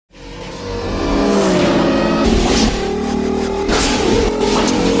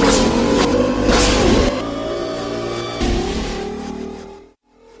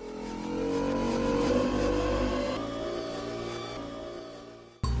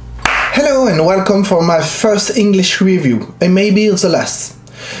Hello and welcome for my first English review, and maybe the last.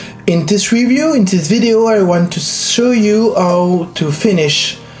 In this video, I want to show you how to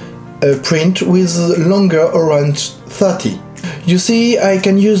finish a print with longer around 30. You see, I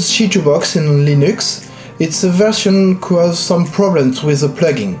can use Box in Linux. It's a version caused some problems with the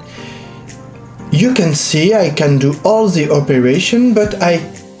plugin. You can see I can do all the operation, but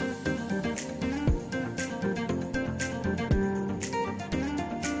I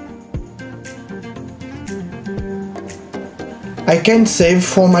can save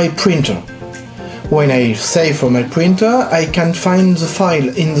for my printer. When I save for my printer, I can find the file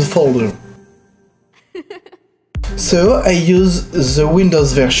in the folder. So I use the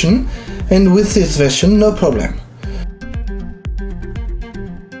Windows version, and with this version no problem.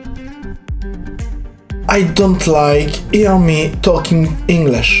 I don't like hear me talking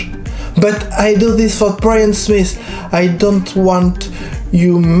English, but I do this for Brian Smith. I don't want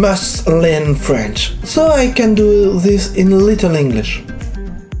you must learn French, so I can do this in little English.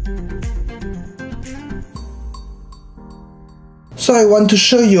 So I want to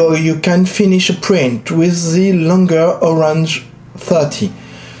show you how you can finish a print with the longer orange 30.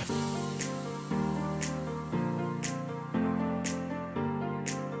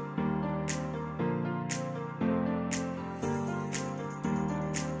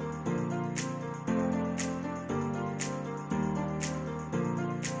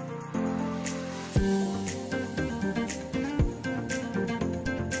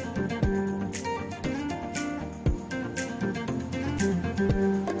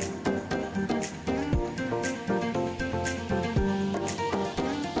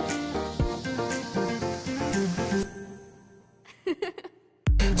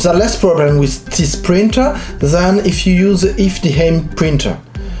 The less problem with this printer than if you use the FDM printer.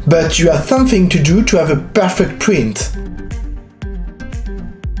 But you have something to do to have a perfect print.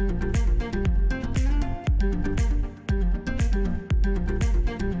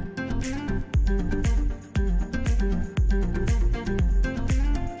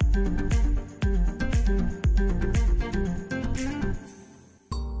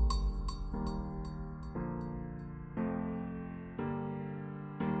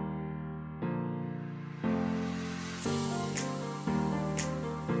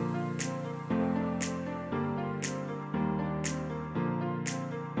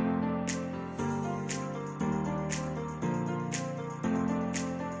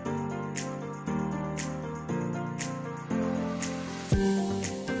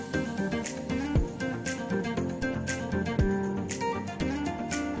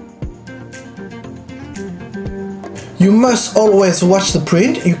 You must always watch the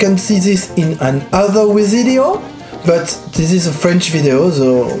print. You can see this in another video, but this is a French video,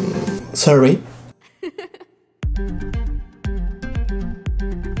 so sorry.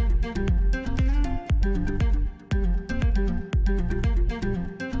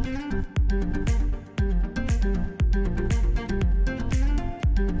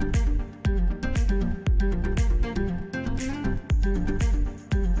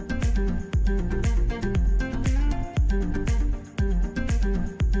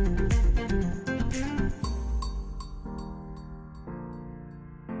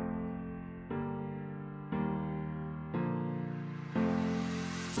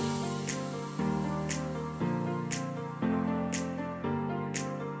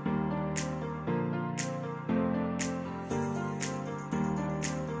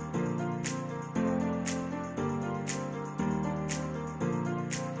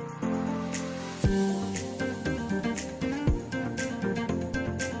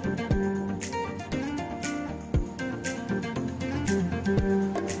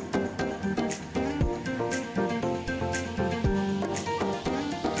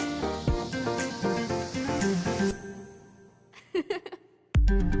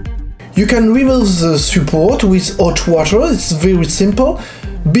 You can remove the support with hot water, it's very simple,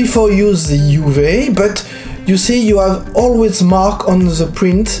 before you use the UV, but you see you have always mark on the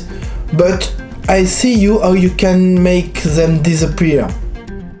print, but I see you how you can make them disappear.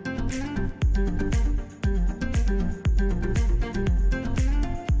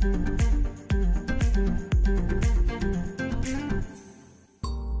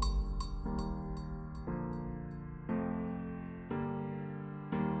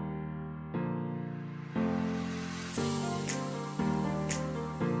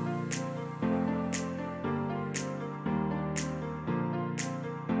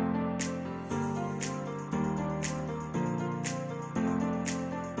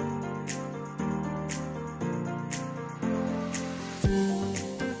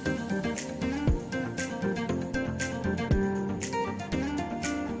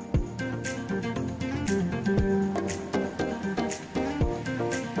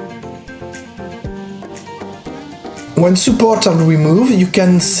 When supports are removed, you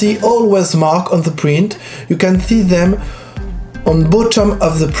can see always mark on the print. You can see them on bottom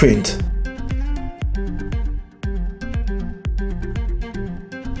of the print.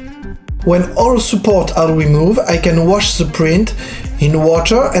 When all supports are removed, I can wash the print in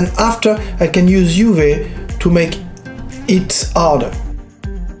water, and after I can use UV to make it harder.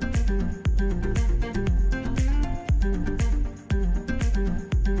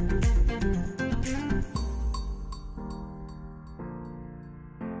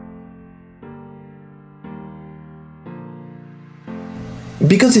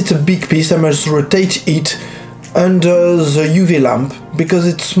 Because it's a big piece, I must rotate it under the UV lamp, because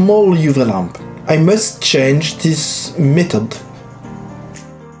it's small UV lamp. I must change this method.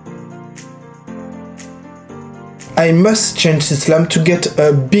 I must change this lamp to get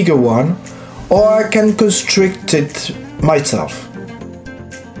a bigger one, or I can construct it myself.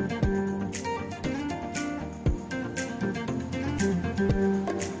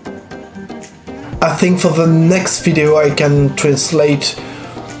 I think for the next video I can translate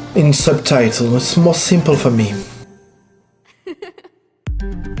in subtitle. It's more simple for me.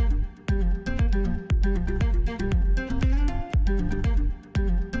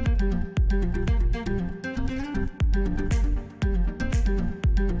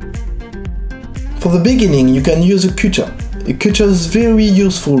 For the beginning, you can use a cutter. A cutter is very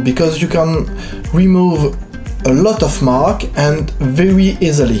useful because you can remove a lot of mark and very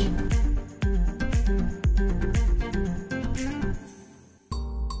easily.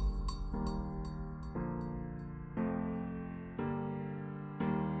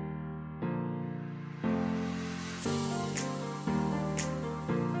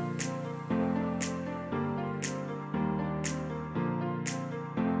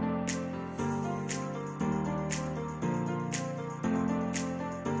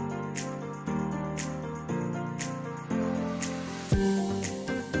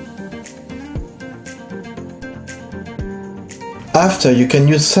 After, you can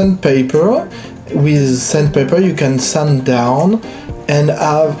use sandpaper. With sandpaper you can sand down and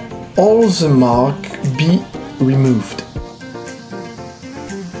have all the mark be removed.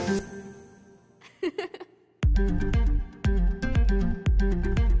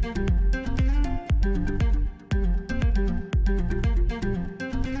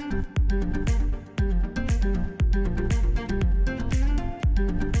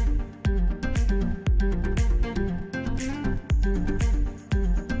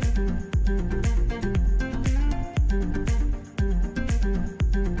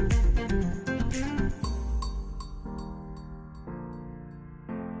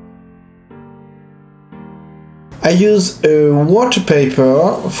 I use a water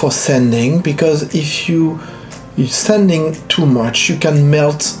paper for sanding, because if you're sanding too much, you can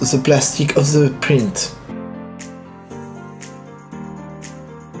melt the plastic of the print.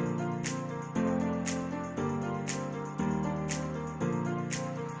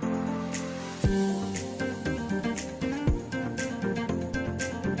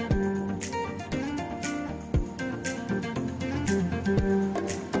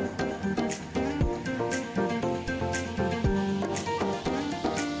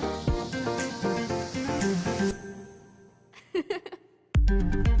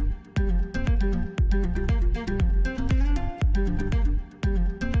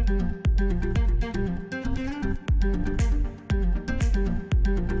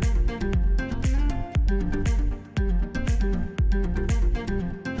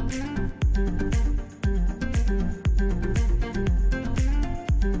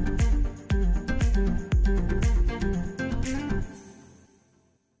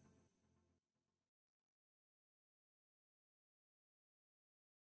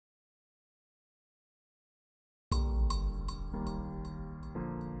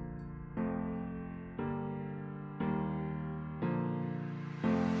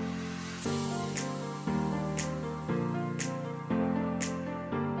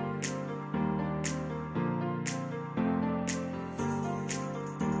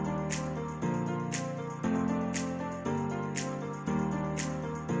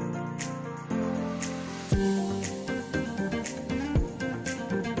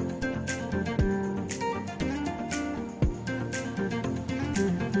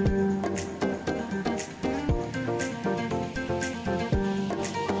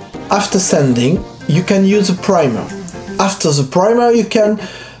 After sanding, you can use a primer. After the primer, you can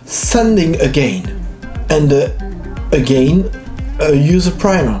sanding again, and again use a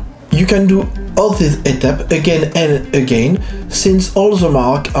primer. You can do all this etap again and again, since all the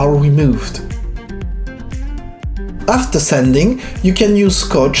marks are removed. After sanding, you can use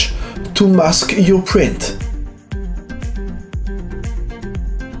scotch to mask your print.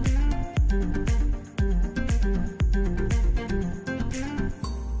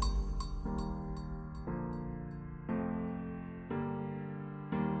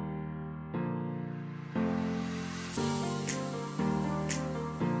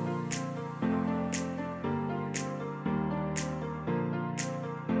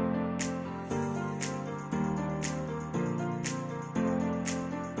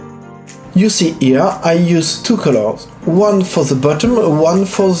 You see here I use two colors, one for the bottom, one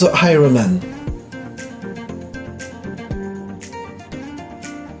for the Iron Man.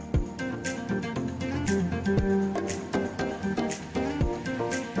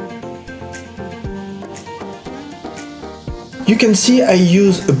 You can see I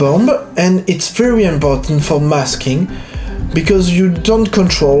use a bomb, and it's very important for masking because you don't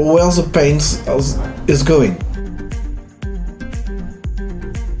control where the paint is going.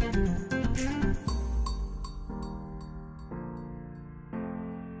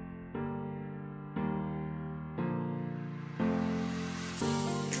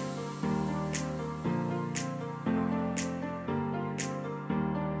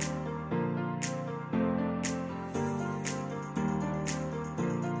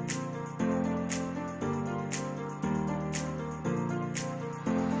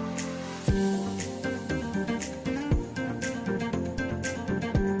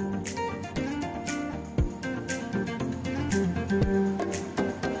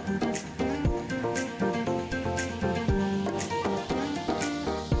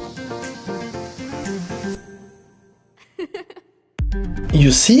 You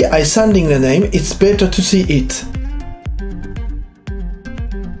see, I sanding the name, it's better to see it.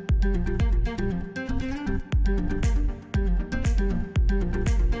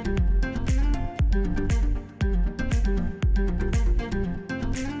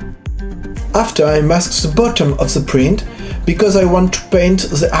 After I mask the bottom of the print, because I want to paint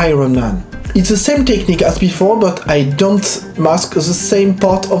the Iron Man. It's the same technique as before, but I don't mask the same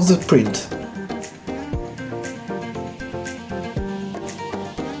part of the print.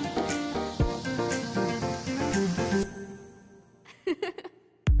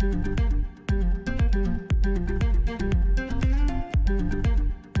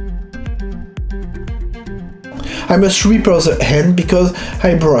 I must repair the hand because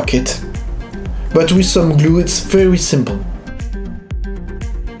I broke it. But with some glue it's very simple.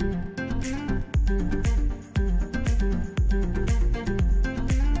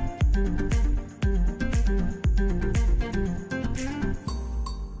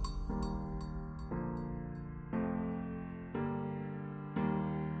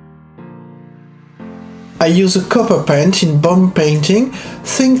 I use a copper paint in bomb painting,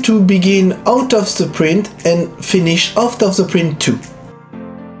 think to begin out of the print and finish out of the print too.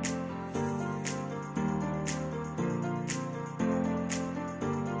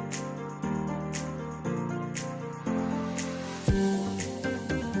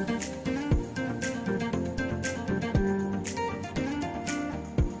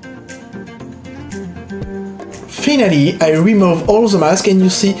 Finally, I remove all the mask and you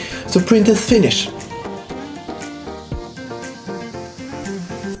see the print is finished.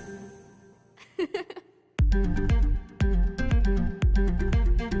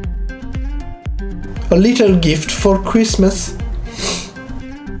 A little gift for Christmas.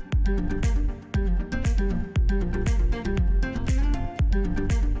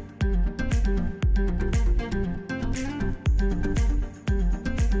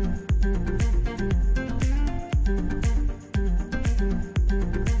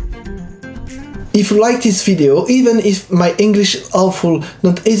 If you like this video, even if my English is awful,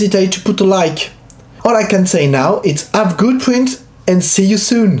 don't hesitate to put a like. All I can say now is have good print and see you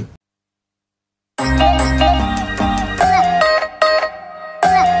soon.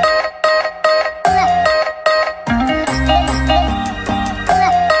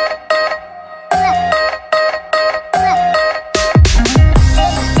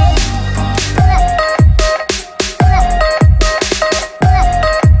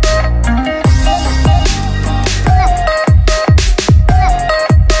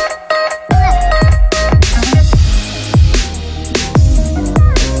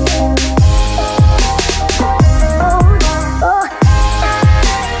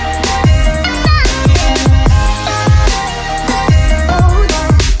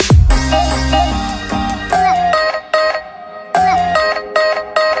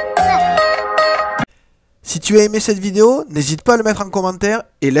 Si tu as aimé cette vidéo, n'hésite pas à le mettre en commentaire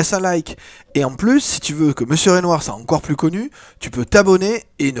et laisse un like. Et en plus, si tu veux que Monsieur Reynoard soit encore plus connu, tu peux t'abonner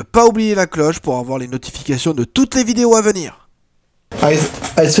et ne pas oublier la cloche pour avoir les notifications de toutes les vidéos à venir. I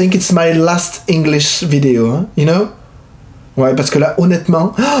think it's my last English video, hein, you know? Ouais, parce que là,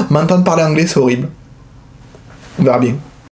 honnêtement, m'entendre parler anglais, c'est horrible. On verra bien.